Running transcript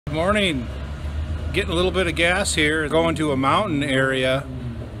Good morning. Getting a little bit of gas here, going to a mountain area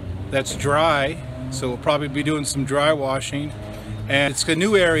that's dry, so we'll probably be doing some dry washing, and it's a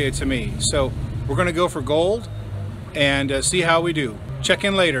new area to me, so we're going to go for gold and see how we do. Check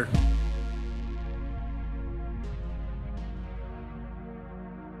in later.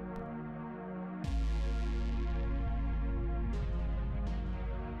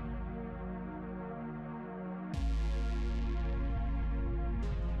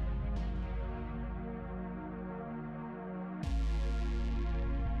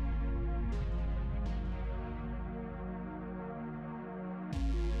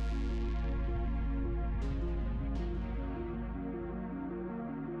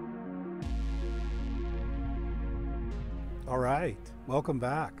 All right, welcome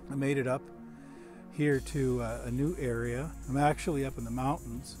back. I made it up here to a new area. I'm actually up in the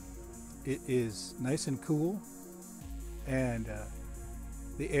mountains. It is nice and cool, and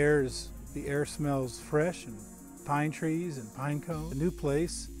the air smells fresh, and pine trees and pine cones. A new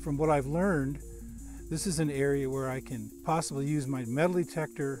place. From what I've learned, this is an area where I can possibly use my metal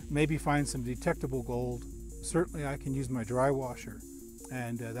detector, maybe find some detectable gold. Certainly I can use my dry washer,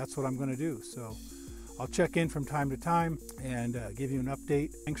 and that's what I'm going to do. So I'll check in from time to time and give you an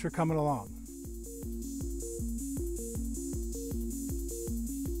update. Thanks for coming along.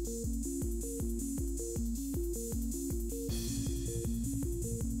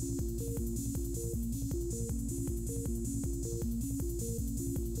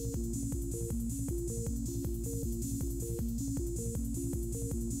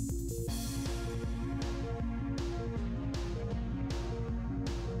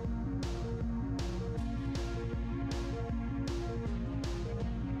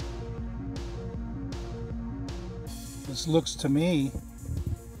 This looks to me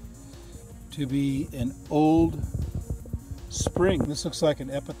to be an old spring. This looks like an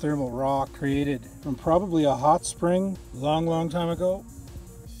epithermal rock created from probably a hot spring long time ago.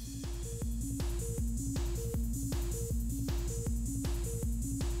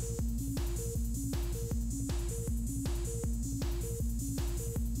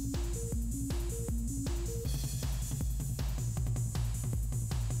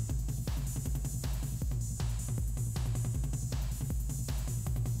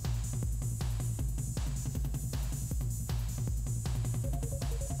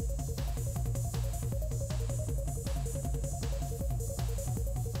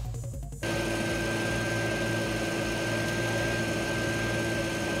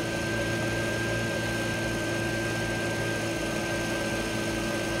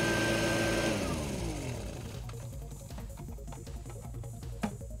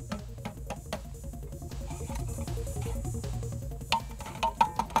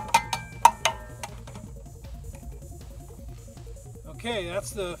 Okay, that's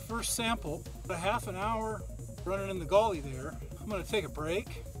the first sample. A half an hour running in the gully there. I'm going to take a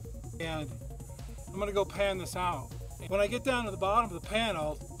break and I'm going to go pan this out. When I get down to the bottom of the pan,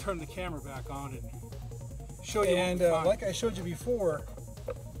 I'll turn the camera back on and show you. And like I showed you before,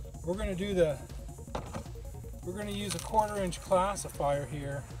 we're going to use a 1/4-inch classifier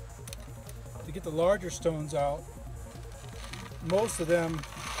here to get the larger stones out. Most of them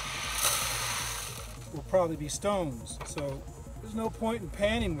will probably be stones, so there's no point in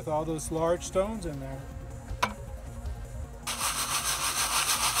panning with all those large stones in there.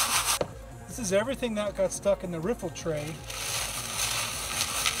 This is everything that got stuck in the riffle tray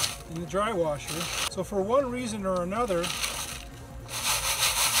in the dry washer. So for one reason or another,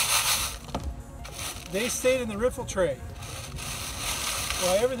 they stayed in the riffle tray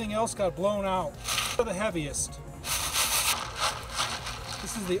while everything else got blown out. The heaviest.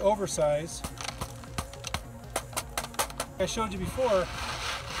 This is the oversize. I showed you before,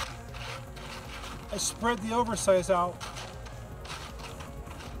 I spread the oversize out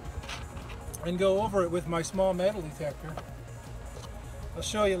and go over it with my small metal detector. I'll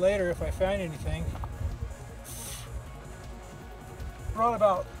show you later if I find anything. Brought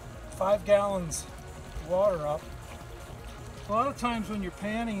about 5 gallons of water up. A lot of times when you're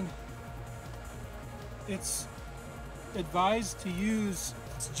panning, it's advised to use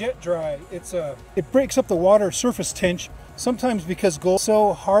jet dry. It breaks up the water surface tension. Sometimes because gold is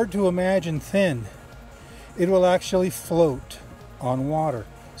so hard to imagine thin, it will actually float on water.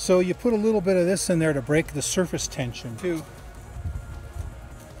 So you put a little bit of this in there to break the surface tension. To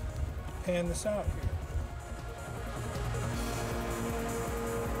pan this out here.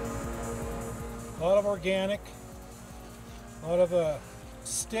 A lot of organic, a lot of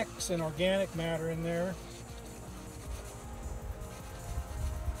sticks and organic matter in there.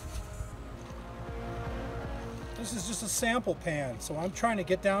 This is just a sample pan, so I'm trying to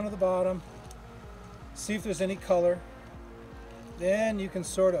get down to the bottom, see if there's any color. Then you can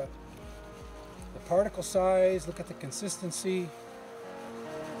sort of, the particle size, look at the consistency,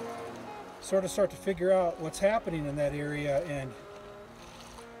 sort of start to figure out what's happening in that area and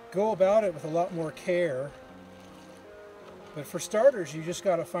go about it with a lot more care. But for starters, you just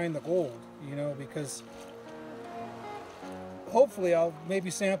got to find the gold, you know, because hopefully I'll maybe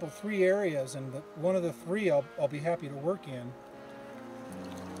sample 3 areas, and one of the 3 I'll be happy to work in.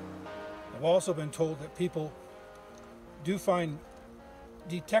 I've also been told that people do find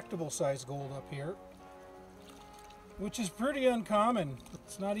detectable size gold up here, which is pretty uncommon.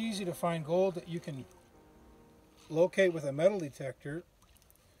 It's not easy to find gold that you can locate with a metal detector.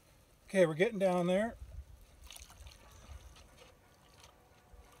 Okay, we're getting down there.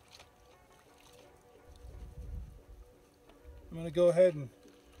 I'm going to go ahead and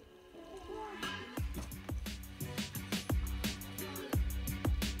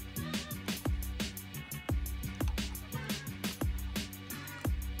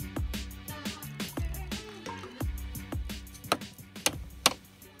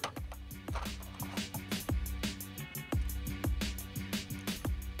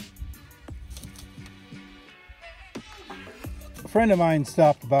a friend of mine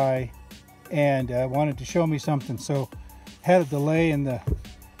stopped by and wanted to show me something, so had a delay in the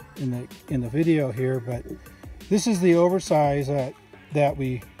video here, but this is the oversize that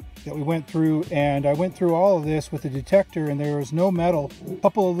we went through, and I went through all of this with the detector, and there was no metal. A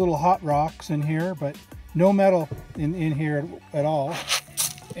couple of little hot rocks in here, but no metal in here at all.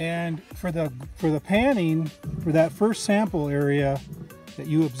 And for the panning for that first sample area that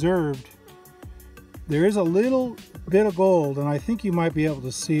you observed, there is a little bit of gold, and I think you might be able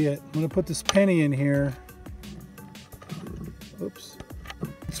to see it. I'm going to put this penny in here. Oops.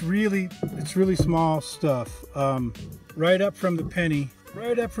 It's really small stuff. Right up from the penny.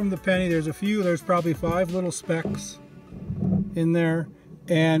 There's probably 5 little specks in there.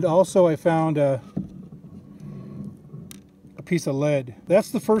 And also I found a piece of lead.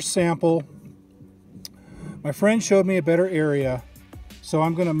 That's the first sample. My friend showed me a better area, so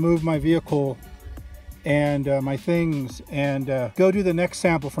I'm going to move my vehicle and my things and go do the next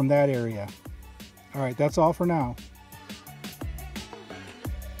sample from that area. All right, that's all for now.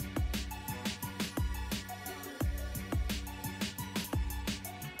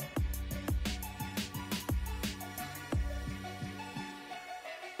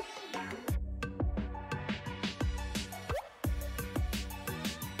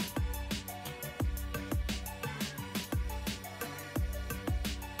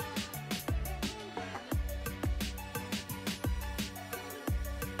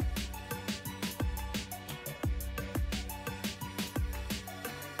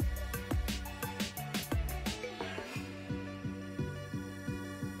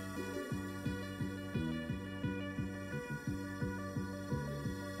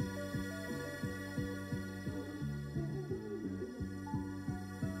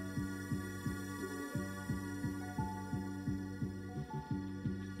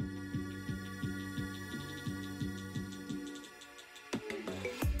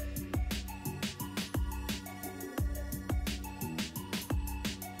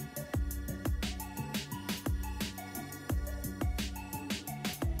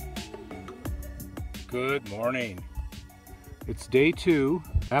 Good morning. It's day 2.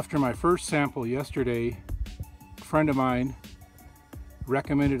 After my first sample yesterday, a friend of mine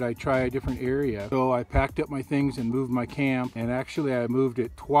recommended I try a different area. So I packed up my things and moved my camp, and actually I moved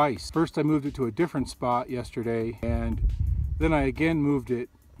it twice. First I moved it to a different spot yesterday, and then I again moved it,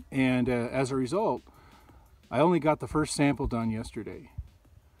 and as a result I only got the first sample done yesterday.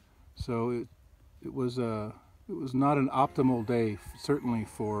 So it was not an optimal day, certainly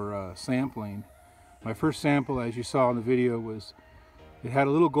for sampling. My first sample, as you saw in the video, it had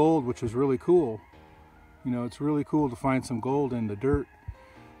a little gold, which was really cool. You know, it's really cool to find some gold in the dirt,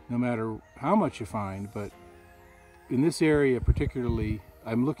 no matter how much you find. But in this area particularly,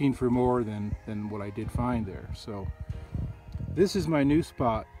 I'm looking for more than what I did find there. So this is my new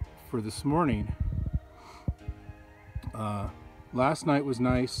spot for this morning. Last night was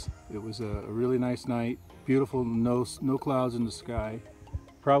nice. It was a really nice night. Beautiful, no clouds in the sky.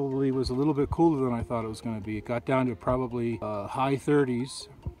 Probably was a little bit cooler than I thought it was going to be. It got down to probably high 30s.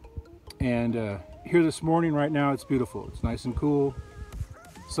 And here this morning, right now, it's beautiful. It's nice and cool.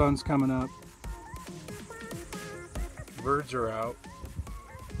 Sun's coming up. Birds are out.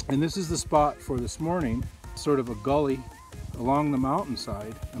 And this is the spot for this morning. Sort of a gully along the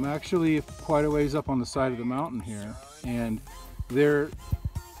mountainside. I'm actually quite a ways up on the side of the mountain here. And there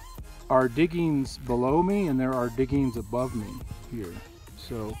are diggings below me and there are diggings above me here.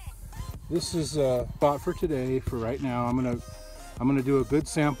 So this is a spot for today. For right now, I'm gonna do a good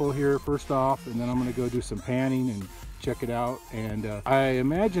sample here first off, and then I'm gonna go do some panning and check it out. And I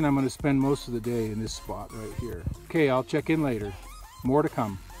imagine I'm gonna spend most of the day in this spot right here. Okay, I'll check in later. More to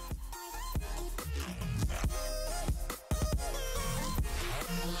come.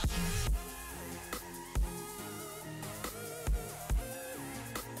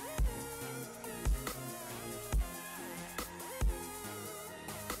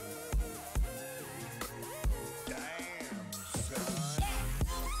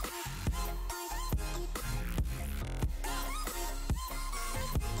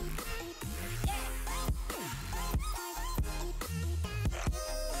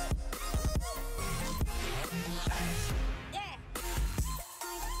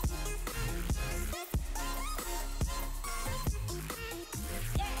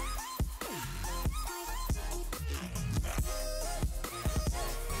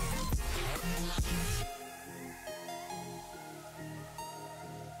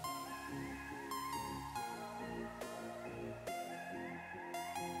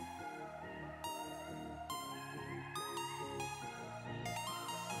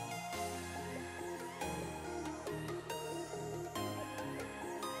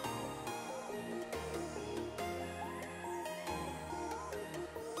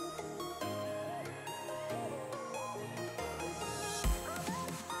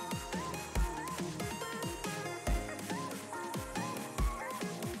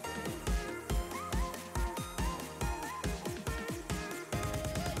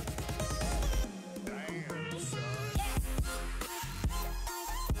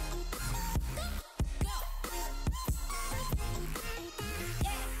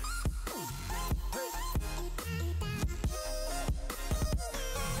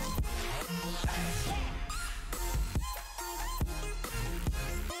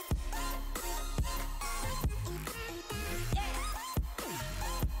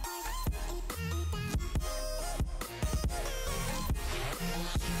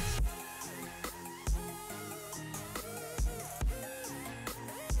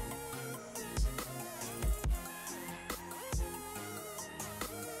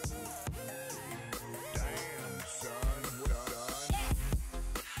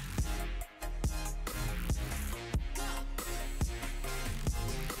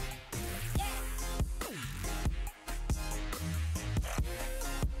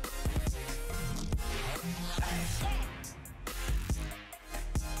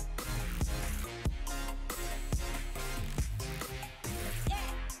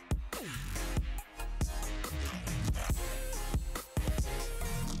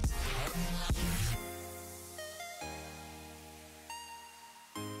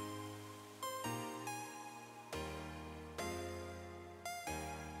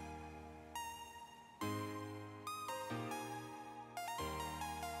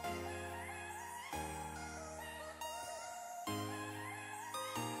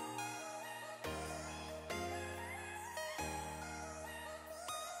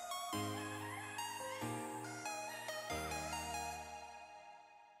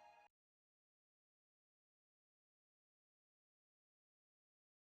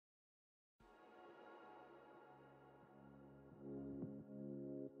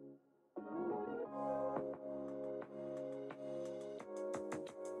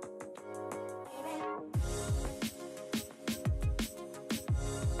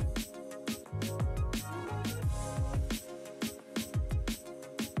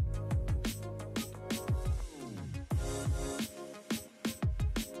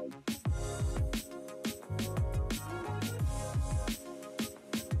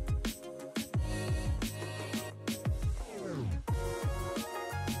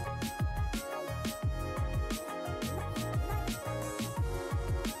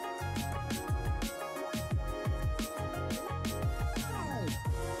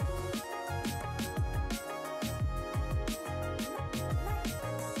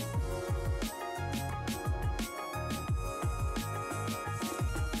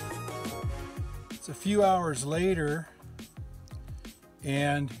 It's a few hours later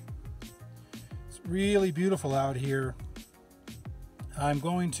and it's really beautiful out here. I'm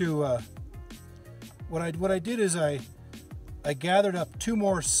going to what I did is I gathered up two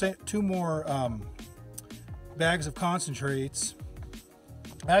more bags of concentrates.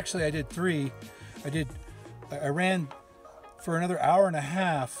 Actually, I did 3. I ran for another hour and a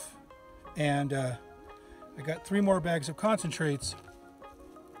half, and I got 3 more bags of concentrates.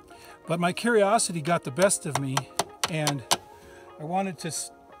 But my curiosity got the best of me, and I wanted to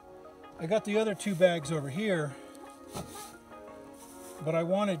I got the other 2 bags over here, but I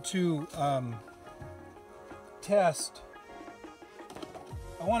wanted to test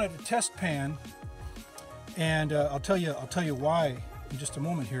pan, and I'll tell you why in just a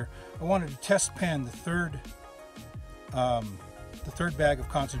moment here. I wanted to test pan the third bag of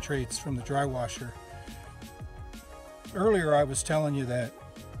concentrates from the dry washer. Earlier I was telling you that,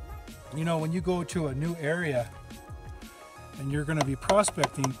 you know, when you go to a new area and you're going to be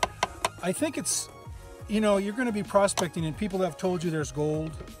prospecting, I think it's, you know, you're going to be prospecting and people have told you there's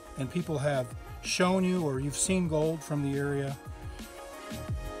gold, and people have shown you or you've seen gold from the area.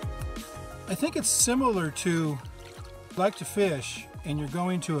 I think it's similar to, you like to fish and you're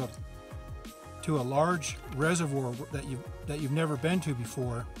going to a large reservoir that you've never been to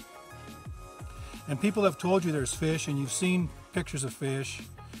before, and people have told you there's fish and you've seen pictures of fish,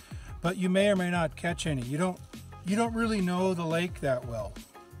 but you may or may not catch any. You don't really know the lake that well.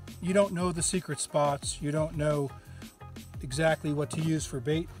 You don't know the secret spots. You don't know exactly what to use for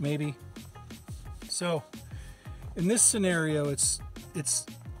bait, maybe. So in this scenario, it's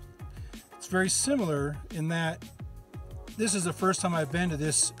very similar in that this is the first time I've been to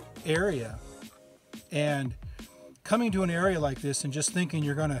this area, and coming to an area like this and just thinking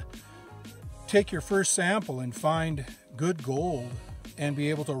you're gonna take your first sample and find good gold and be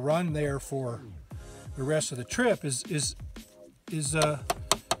able to run there for the rest of the trip is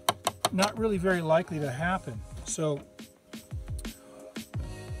not really very likely to happen. So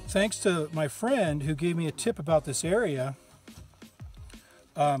thanks to my friend who gave me a tip about this area,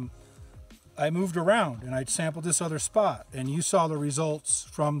 I moved around and I'd sampled this other spot, and you saw the results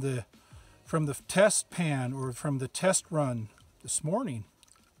from the test pan, or from the test run this morning.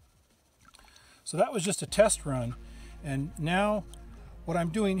 So that was just a test run, and now what I'm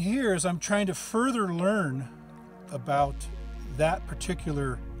doing here is I'm trying to further learn about that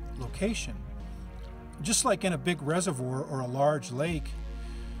particular location. Just like in a big reservoir or a large lake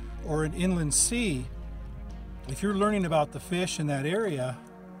or an inland sea, if you're learning about the fish in that area,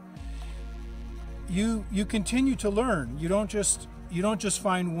 you continue to learn. You don't just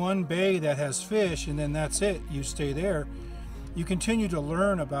find one bay that has fish and then that's it, you stay there. You continue to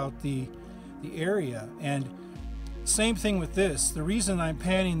learn about the area. And same thing with this. The reason I'm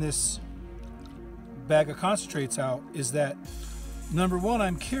panning this bag of concentrates out is that, number one,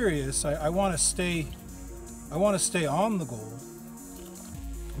 I'm curious. I want to stay on the gold,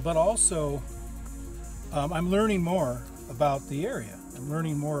 but also I'm learning more about the area. I'm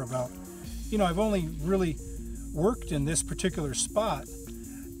learning more about, you know, I've only really worked in this particular spot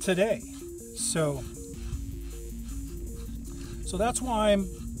today, so that's why I'm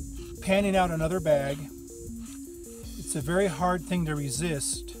panning out another bag. It's a very hard thing to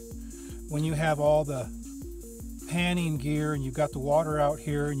resist when you have all the panning gear and you've got the water out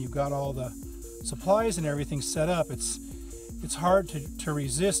here and you've got all the supplies and everything set up. It's hard to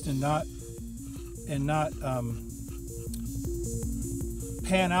resist and not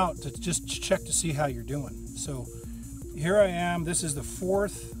pan out to just check to see how you're doing. So here I am. This is the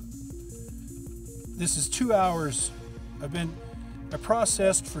fourth. This is 2 hours. I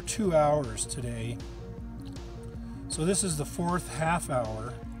processed for 2 hours today. So this is the fourth half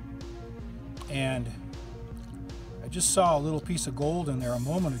hour, and I just saw a little piece of gold in there a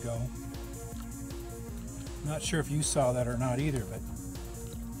moment ago. Not sure if you saw that or not either, but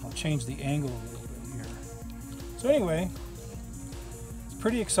I'll change the angle a little bit here. So anyway, it's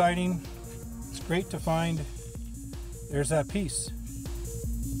pretty exciting. It's great to find. There's that piece.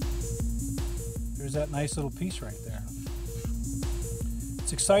 There's that nice little piece right there.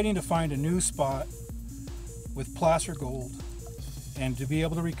 It's exciting to find a new spot with placer gold and to be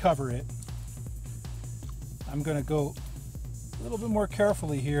able to recover it. I'm going to go a little bit more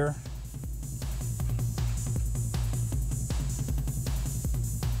carefully here.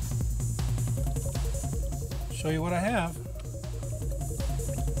 Show you what I have.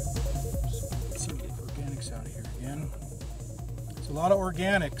 Let's see, get organics out of here again. There's a lot of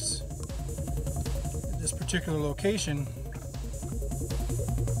organics at this particular location.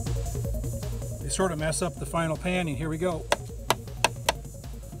 They sort of mess up the final panning. Here we go.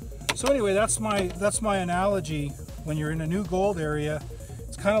 So anyway, that's my analogy. When you're in a new gold area,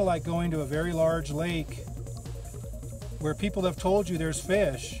 it's kind of like going to a very large lake where people have told you there's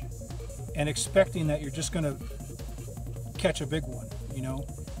fish and expecting that you're just going to catch a big one. You know,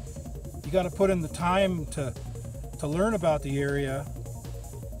 you got to put in the time to learn about the area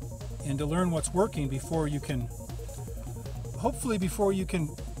and to learn what's working before you can, hopefully before you can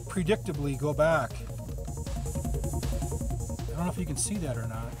predictably go back. I don't know if you can see that or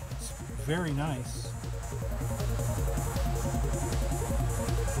not. It's very nice.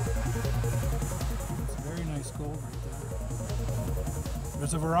 gold right there.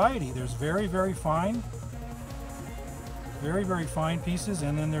 There's a variety. There's very, very fine pieces,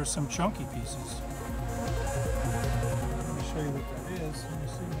 and then there's some chunky pieces. Let me show you what that is. Let me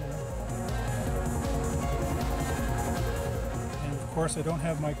see here. And of course I don't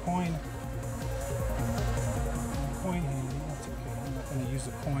have my coin handy. That's okay. I'm not going to use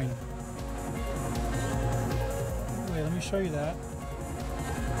a coin. Anyway, let me show you that.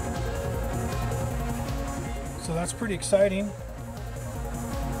 So that's pretty exciting.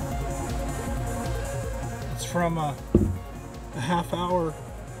 It's from a half hour.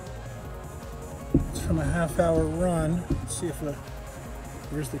 It's from a half-hour run. Let's see if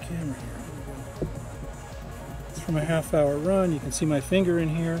where's the camera here? There we go. It's from a half-hour run. You can see my finger in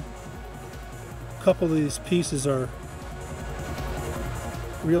here. A couple of these pieces are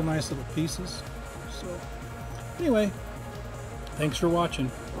real nice little pieces. So anyway, thanks for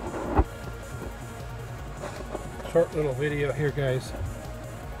watching. Short little video here, guys.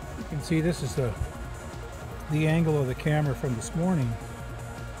 You can see this is the angle of the camera from this morning,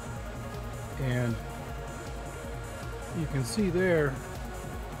 and you can see there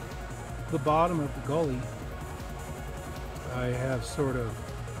the bottom of the gully. I have sort of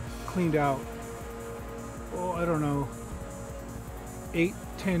cleaned out, oh, I don't know,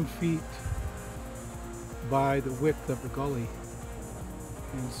 8-10 feet by the width of the gully,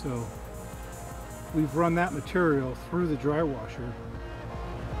 and so we've run that material through the dry washer.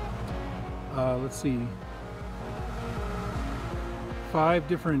 Let's see, 5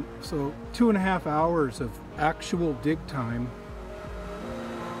 different, so 2.5 hours of actual dig time,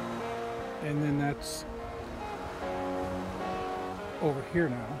 and then that's over here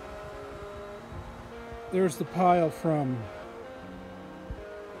now. There's the pile from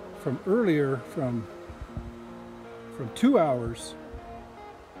earlier, from 2 hours,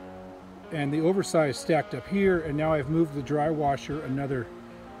 and the oversized stacked up here, and now I've moved the dry washer another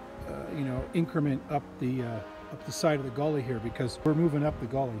increment up the side of the gully here, because we're moving up the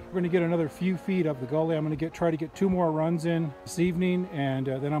gully. We're going to get another few feet of the gully. I'm going to try to get 2 more runs in this evening, and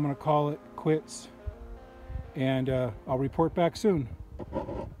then I'm going to call it quits, and I'll report back soon.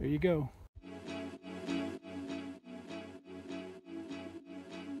 There you go.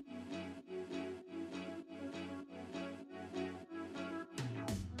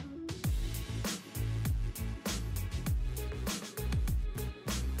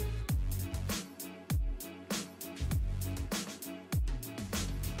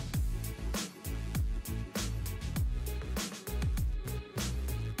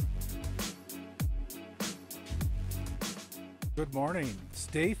 Good morning. It's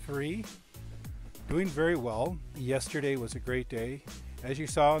day 3. Doing very well. Yesterday was a great day. As you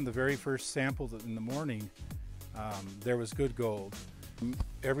saw in the very first sample in the morning, there was good gold.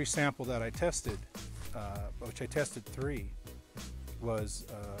 Every sample that I tested, which I tested 3,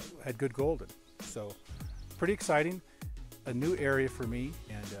 had good gold in it. So pretty exciting. A new area for me,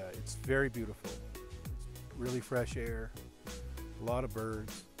 and it's very beautiful. It's really fresh air, a lot of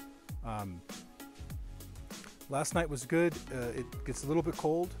birds. Last night was good. It gets a little bit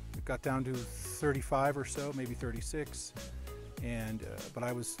cold. It got down to 35 or so, maybe 36, and but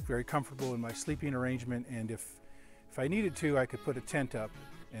I was very comfortable in my sleeping arrangement. And if I needed to, I could put a tent up,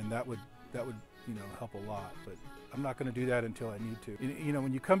 and that would help a lot. But I'm not going to do that until I need to.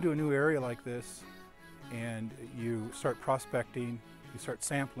 When you come to a new area like this, and you start prospecting, you start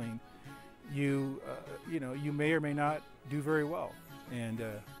sampling, you may or may not do very well, and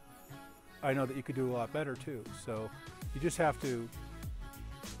I know that you could do a lot better too. So you just have to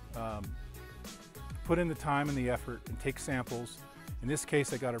put in the time and the effort and take samples. In this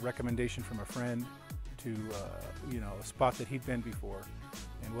case, I got a recommendation from a friend to a spot that he'd been before,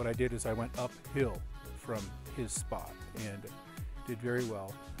 and what I did is I went uphill from his spot and did very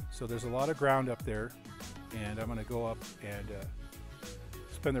well. So there's a lot of ground up there, and I'm going to go up and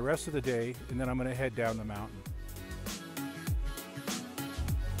spend the rest of the day, and then I'm going to head down the mountain.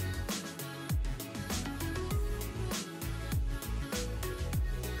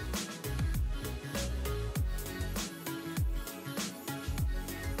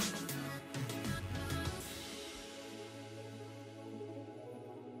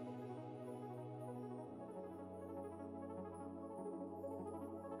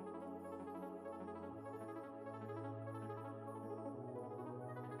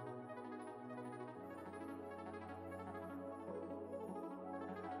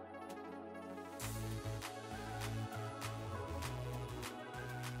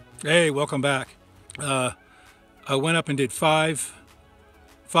 Hey, welcome back. I went up and did five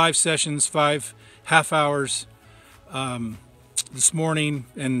sessions, 5 half hours this morning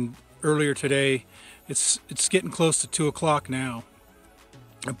and earlier today, It's getting close to 2 o'clock now.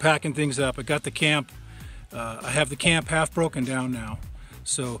 I'm packing things up. I got the camp. I have the camp half broken down now.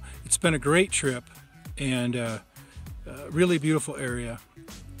 So it's been a great trip and really beautiful area.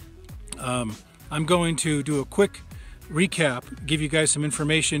 I'm going to do a quick recap, give you guys some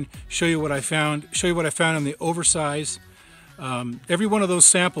information, show you what I found in the oversize. Every one of those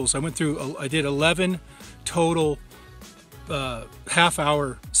samples I went through, I did 11 total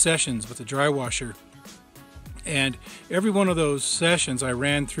half-hour sessions with the dry washer, and every one of those sessions I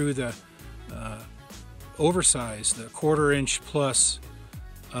ran through the oversize, the 1/4 inch plus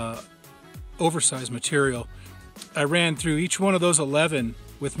oversize material. I ran through each one of those 11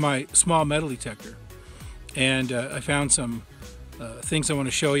 with my small metal detector, and I found some things I want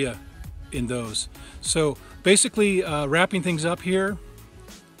to show you in those. So basically, wrapping things up here,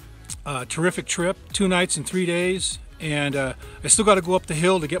 terrific trip, 2 nights and 3 days, and I still got to go up the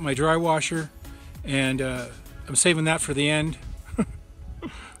hill to get my dry washer, and I'm saving that for the end.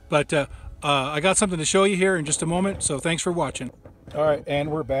 But I got something to show you here in just a moment, so thanks for watching. All right, and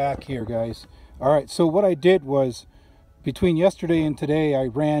we're back here, guys. All right, so what I did was, between yesterday and today, I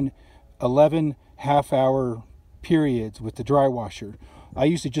ran 11 half-hour periods with the dry washer. I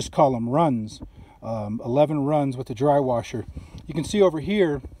used to just call them runs. 11 runs with the dry washer. You can see over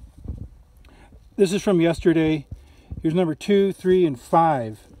here, this is from yesterday. Here's number 2, 3, and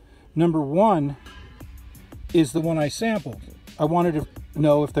 5. Number 1 is the one I sampled. I wanted to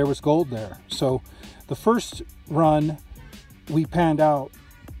know if there was gold there. So the first run we panned out,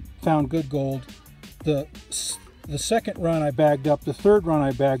 found good gold. The second run I bagged up. The third run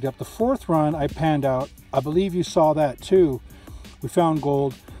I bagged up. The fourth run I panned out. I believe you saw that too. We found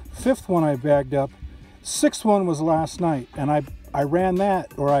gold. Fifth one I bagged up. Sixth one was last night, and I ran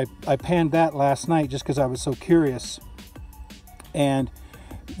that, or I panned that last night just because I was so curious. And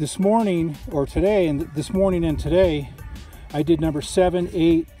this morning, or today, and this morning and today, I did number 7,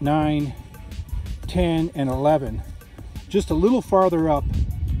 8, 9, 10, and 11. Just a little farther up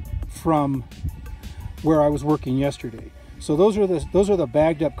from where I was working yesterday. So those are the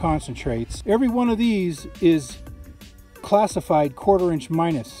bagged up concentrates. Every one of these is classified 1/4 inch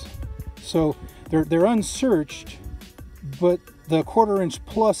minus. So they're unsearched, but the 1/4 inch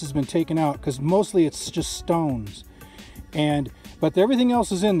plus has been taken out because mostly it's just stones. But everything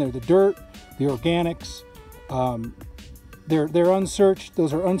else is in there. The dirt, the organics, they're unsearched.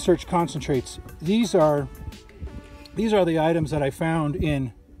 Those are unsearched concentrates. These are the items that I found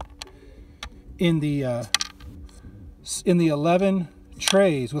in the 11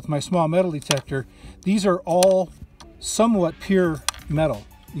 trays with my small metal detector. These are all somewhat pure metal.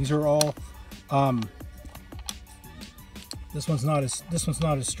 These are all this one's not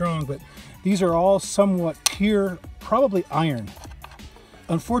as strong, but these are all somewhat pure, probably iron.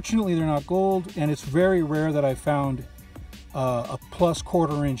 Unfortunately, they're not gold, and it's very rare that I found a plus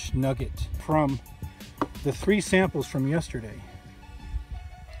 1/4 inch nugget from the 3 samples from yesterday.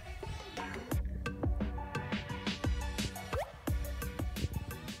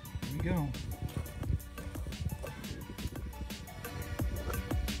 Here we go.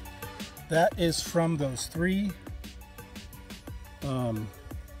 That is from those three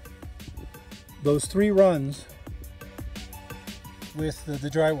runs with the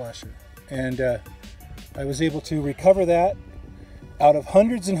dry washer, and I was able to recover that out of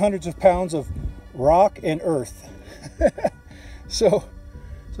hundreds and hundreds of pounds of rock and earth. so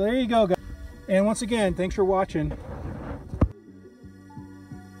there you go, guys. And once again, thanks for watching.